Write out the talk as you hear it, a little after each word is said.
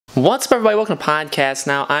What's up, everybody? Welcome to Podcast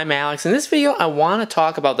Now. I'm Alex. In this video, I want to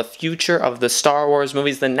talk about the future of the Star Wars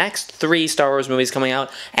movies, the next 3 Star Wars movies coming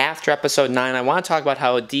out after Episode 9. I want to talk about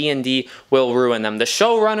how D&D will ruin them. The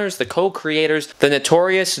showrunners, the co-creators, the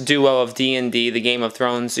notorious duo of D&D, the Game of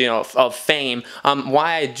Thrones, of fame,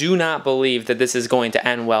 why I do not believe that this is going to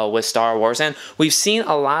end well with Star Wars. And we've seen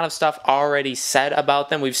a lot of stuff already said about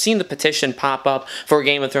them. We've seen the petition pop up for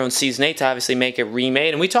Game of Thrones Season 8 to obviously make it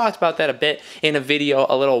remade, and we talked about that a bit in a video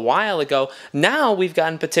a little while ago. Now we've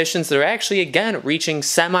gotten petitions that are actually again reaching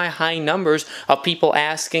semi-high numbers of people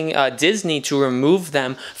asking Disney to remove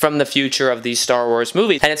them from the future of these Star Wars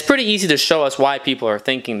movies. And it's pretty easy to show us why people are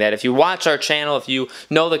thinking that. If you watch our channel, if you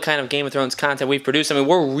know the kind of Game of Thrones content we've produced, I mean,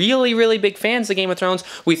 we're really big fans of Game of Thrones.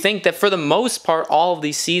 We think that for the most part, all of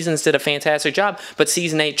these seasons did a fantastic job, but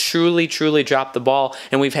Season 8 truly dropped the ball,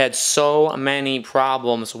 and we've had so many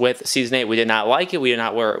problems with Season 8. We did not like it. We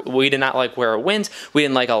did not like where it went. We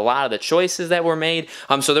didn't like a lot of the choices that were made.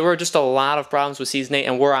 So there were just a lot of problems with Season 8,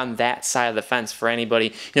 and we're on that side of the fence for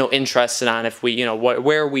anybody, interested on if we,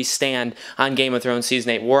 where we stand on Game of Thrones Season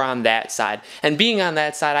 8. We're on that side. And being on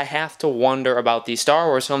that side, I have to wonder about these Star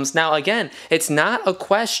Wars films. Now, again, it's not a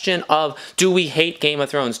question of do we hate Game of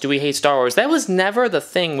Thrones? Do we hate Star Wars? That was never the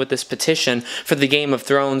thing with this petition for the Game of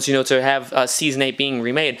Thrones, to have Season 8 being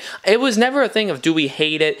remade. It was never a thing of do we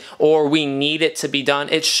hate it or we need it to be done.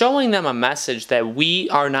 It's showing them a message that we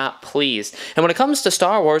are not pleased. And when it comes to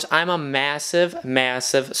Star Wars, I'm a massive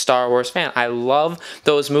Star Wars fan. I love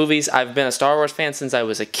those movies. I've been a Star Wars fan since I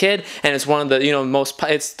was a kid, and it's one of the,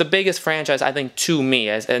 it's the biggest franchise, I think, to me,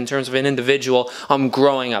 in terms of an individual,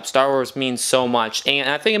 growing up. Star Wars means so much, and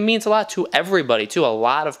I think it means a lot to everybody, to a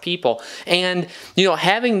lot of people. And,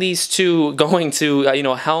 having these two going to,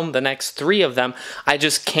 helm the next 3 of them, I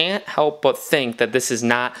just can't help but think that this is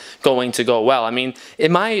not going to go well. I mean,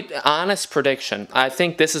 in my honest prediction, I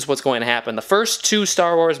think this is what's going to happen. The first 2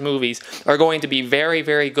 Star Wars movies are going to be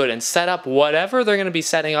very good and set up whatever they're going to be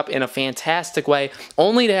setting up in a fantastic way,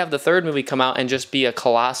 only to have the 3rd movie come out and just be a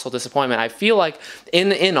colossal disappointment. I feel like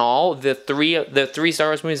in all, the three Star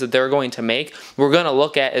Wars movies that they're going to make, we're going to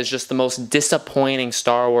look at as just the most disappointing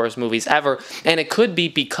Star Wars movies ever. And it could be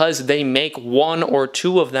because they make 1 or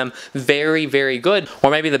 2 of them very good,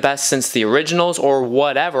 or maybe the best since the originals, or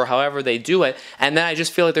whatever, however they do it. And then I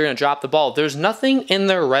just feel like they're going to drop the ball. There's nothing in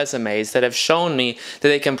their resumes that have shown me that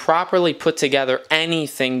they can properly put together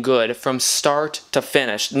anything good from start to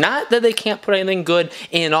finish. Not that they can't put anything good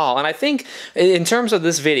in all. And I think in terms of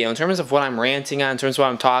this video, in terms of what I'm ranting on, in terms of what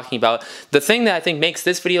I'm talking about, the thing that I think makes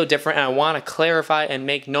this video different, and I want to clarify and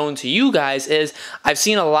make known to you guys, is I've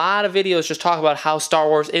seen a lot of videos just talk about how Star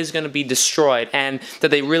Wars is going to be destroyed, and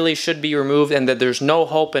that they really should be removed, and that there's no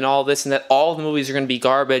hope in all this, and that all the movies are going to be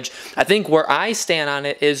garbage. I think where I stand on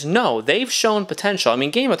it is no, they've shown potential. I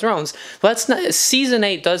mean, Game of Thrones, Season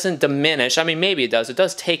 8 doesn't diminish. I mean, maybe it does. It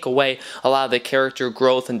does take away a lot of the character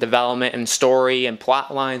growth and development and story and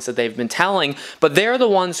plot lines that they've been telling, but they're the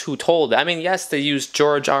ones who told it. I mean, yes, they used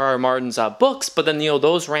George R.R. Martin's books, but then,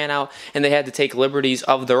 those ran out and they had to take liberties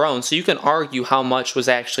of their own. So you can argue how much was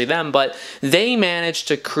actually them, but they managed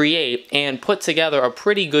to create and put together a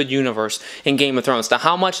pretty good universe in Game of Thrones. Now,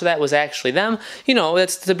 how much of that was actually them,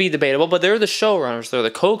 that's to be debatable, but they're the showrunners, they're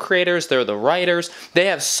the co-creators, they're the writers. They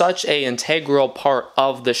have such an integral part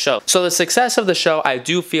of the show. So the success of the show, I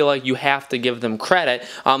do feel like you have to give them credit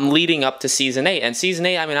leading up to Season 8. And Season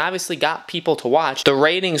 8, I mean, obviously got people to watch. The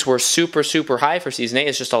ratings were super high for Season 8.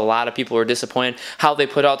 It's just a lot of people were disappointed how they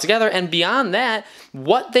put it all together. And beyond that,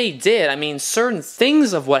 what they did, I mean, certain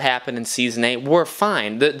things of what happened in Season 8 were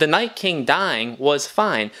fine. The Night King dying was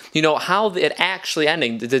fine. How it actually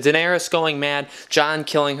ending, the Daenerys going mad, Jon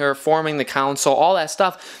killing her, forming the council, all that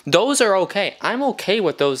stuff, those are okay. I'm okay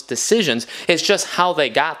with those decisions. It's just how they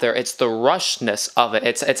got there. It's the rushness of it.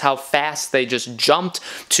 It's how fast they just jumped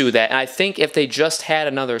to that. And I think if they just had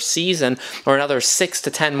another season or another 6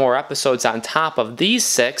 to 10 more episodes on top of these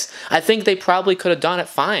 6, I think they probably could have done it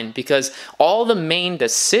fine, because all the main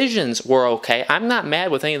decisions were okay. I'm not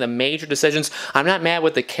mad with any of the major decisions. I'm not mad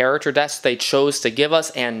with the character deaths they chose to give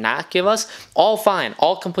us and not give us. All fine.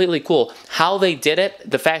 All completely cool. How they did it,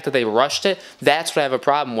 the fact that they rushed it, that's what I have a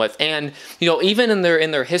problem with. And, even in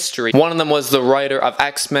their history, one of them was the writer of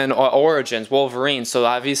X-Men Origins, Wolverine. So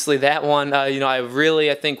obviously that one,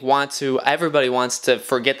 I think everybody wants to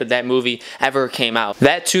forget that movie ever came out.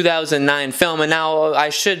 That 2009 film, and now I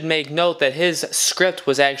should make note that his script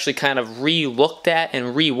was actually kind of re-looked at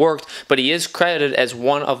and reworked, but he is credited as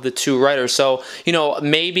one of the 2 writers. So,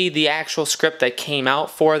 maybe the actual script that came out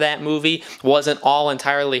for that movie wasn't all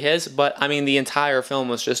entirely his, but I mean, the entire film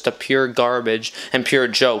was just a pure garbage and pure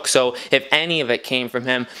joke. So if any any of it came from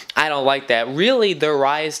him. I don't like that. Really, their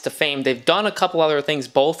rise to fame, they've done a couple other things,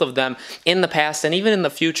 both of them, in the past, and even in the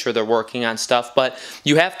future, they're working on stuff. But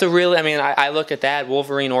you have to really, I mean, I look at that,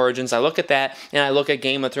 Wolverine Origins, I look at that, and I look at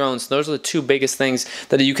Game of Thrones. Those are the two biggest things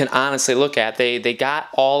that you can honestly look at. They got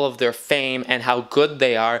all of their fame and how good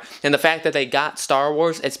they are, and the fact that they got Star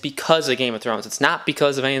Wars, it's because of Game of Thrones. It's not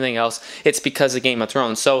because of anything else. It's because of Game of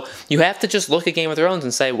Thrones. So you have to just look at Game of Thrones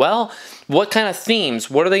and say, well, what kind of themes?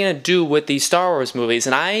 What are they going to do with these Star Wars movies?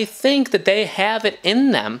 And I think that they have it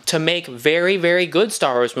in them to make very, very good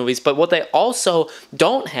Star Wars movies. But what they also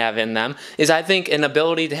don't have in them is, I think, an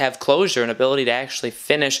ability to have closure, an ability to actually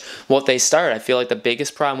finish what they started. I feel like the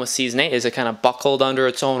biggest problem with Season 8 is it kind of buckled under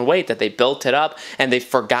its own weight, that they built it up and they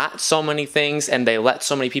forgot so many things and they let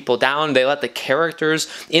so many people down. They let the characters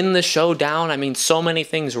in the show down. I mean, so many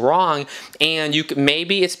things wrong. And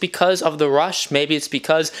maybe it's because of the rush. Maybe it's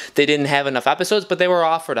because they didn't have enough episodes, but they were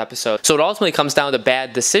offered episodes. So it ultimately comes down to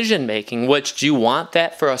bad decision making, which, do you want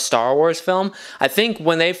that for a Star Wars film? I think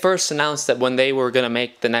when they first announced that when they were going to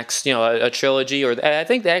make the next, a trilogy, or I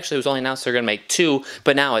think they actually was only announced they're going to make 2,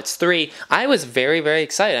 but now it's 3, I was very, very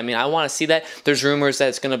excited. I mean, I want to see that. There's rumors that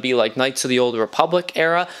it's going to be like Knights of the Old Republic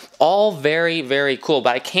era. All very, very cool,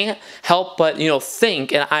 but I can't help but,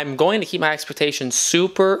 think, and I'm going to keep my expectations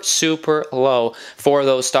super, super low for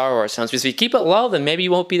those Star Wars films, because if you keep it low, then maybe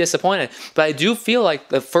you won't be disappointed. But I do feel like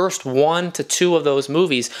the first 1 to 2 of those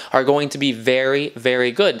movies are going to be very,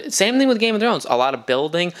 very good. Same thing with Game of Thrones. A lot of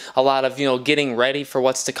building, a lot of, getting ready for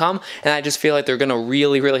what's to come, and I just feel like they're going to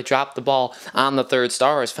really, really drop the ball on the third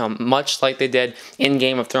Star Wars film, much like they did in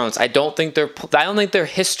Game of Thrones. I don't think their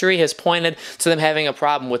history has pointed to them having a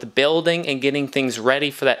problem with building and getting things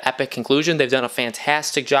ready for that epic conclusion. They've done a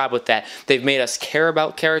fantastic job with that. They've made us care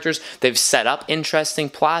about characters. They've set up interesting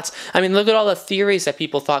plots. I mean, look at all the theories that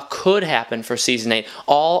people thought could happen for Season 8.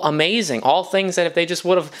 All amazing. All things that if they just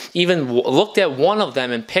would have even looked at one of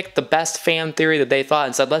them and picked the best fan theory that they thought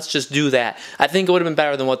and said, let's just do that, I think it would have been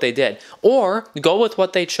better than what they did. Or go with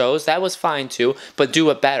what they chose. That was fine too, but do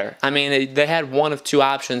it better. I mean, they had one of 2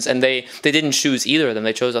 options, and they didn't choose either of them.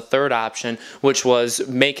 They chose a third option, which was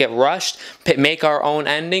make it rushed, make our own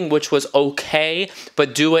ending, which was okay,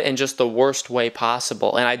 but do it in just the worst way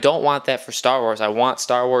possible. And I don't want that for Star Wars. I want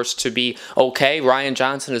Star Wars to be okay. Rian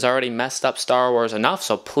Johnson has already messed up Star Wars enough,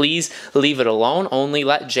 so please leave it alone. Only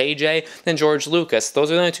let JJ and George Lucas. Those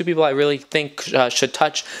are the only 2 people I really think should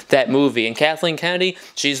touch that movie. And Kathleen Kennedy,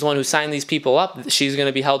 she's the one who signed these people up. She's going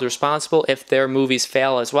to be held responsible if their movies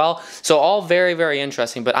fail as well. So all very, very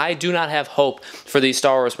interesting, but I do not have hope for these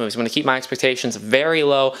Star Wars movies. I'm going to keep my expectations very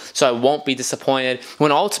low so I won't be disappointed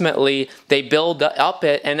when ultimately they build up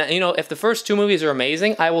it. And, if the first 2 movies are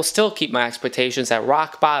amazing, I will still keep my expectations at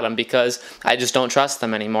rock bottom because I just don't trust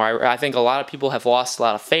them anymore. I think a lot of people have lost a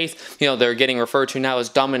lot of faith. They're getting referred to now as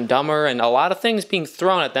Dumb and Dumber, and a lot of things being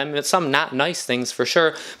thrown at them. Some not nice things for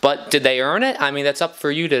sure, but did they earn it? I mean, that's up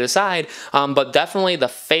for you to decide. But definitely the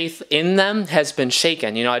faith in them has been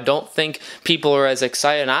shaken. I don't think people are as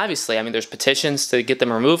excited. And obviously, I mean, there's petitions to get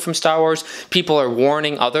them removed from Star Wars. People are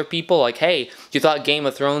warning other people like, hey, you thought Game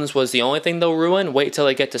of Thrones was the only thing they'll ruin? Wait till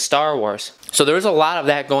they get to Star Wars. So there's a lot of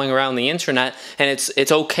that going around the internet, and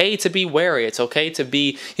it's okay to be wary. It's okay to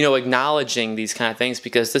be, acknowledging these kind of things,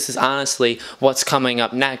 because this is honestly what's coming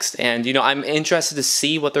up next. And, I'm interested to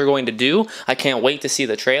see what they're going to do. I can't wait to see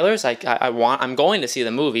the trailers. I'm going to see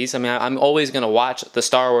the movies. I mean, I'm always going to watch the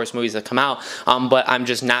Star Wars movies that come out, but I'm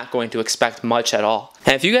just not going to expect much at all.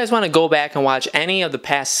 And if you guys want to go back and watch any of the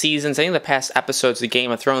past seasons, any of the past episodes of Game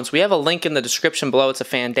of Thrones, we have a link in the description below. It's a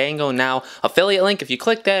Fandango Now affiliate link. If you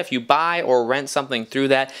click that, if you buy or rent something through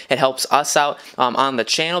that, it helps us out on the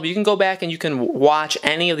channel. But you can go back and you can watch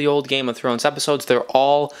any of the old Game of Thrones episodes. They're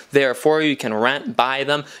all there for you. You can rent, buy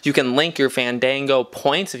them. You can link your Fandango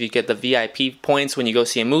points if you get the VIP points when you go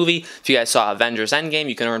see a movie. If you guys saw Avengers Endgame,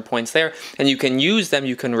 you can earn points there. And you can use them,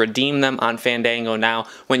 you can redeem them on Fandango Now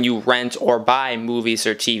when you rent or buy movies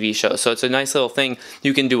or TV shows. So it's a nice little thing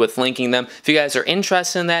you can do with linking them. If you guys are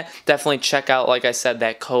interested in that, definitely check out, like I said,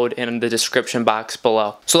 that code in the description box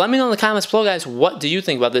below. So let me know in the comments below, guys, what do you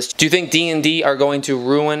think about this? Do you think D&D are going to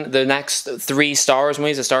ruin the next 3 Star Wars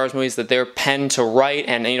movies, the Star Wars movies that they're penned to write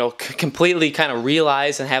and, completely kind of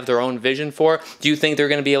realize and have their own vision for? Do you think they're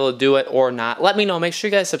going to be able to do it or not? Let me know. Make sure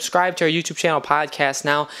you guys subscribe to our YouTube channel, Podcast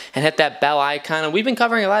Now, and hit that bell icon. And we've been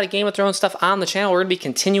covering a lot of Game of Thrones stuff on the channel. We're going to be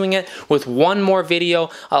continuing it with one more video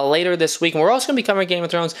later this week. And we're also going to be covering Game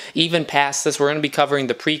of Thrones even past this. We're going to be covering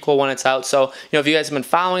the prequel when it's out. So, if you guys have been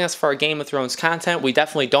following us for our Game of Thrones content, we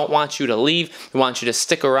definitely don't want you to leave. We want you to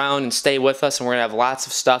stick around and stay with us, and we're going to have lots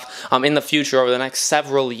of stuff in the future over the next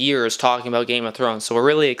several years talking about Game of Thrones. So we're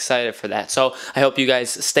really excited for that. So I hope you guys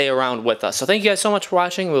stay around with us. So thank you guys so much for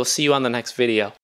watching. We'll see you on the next video.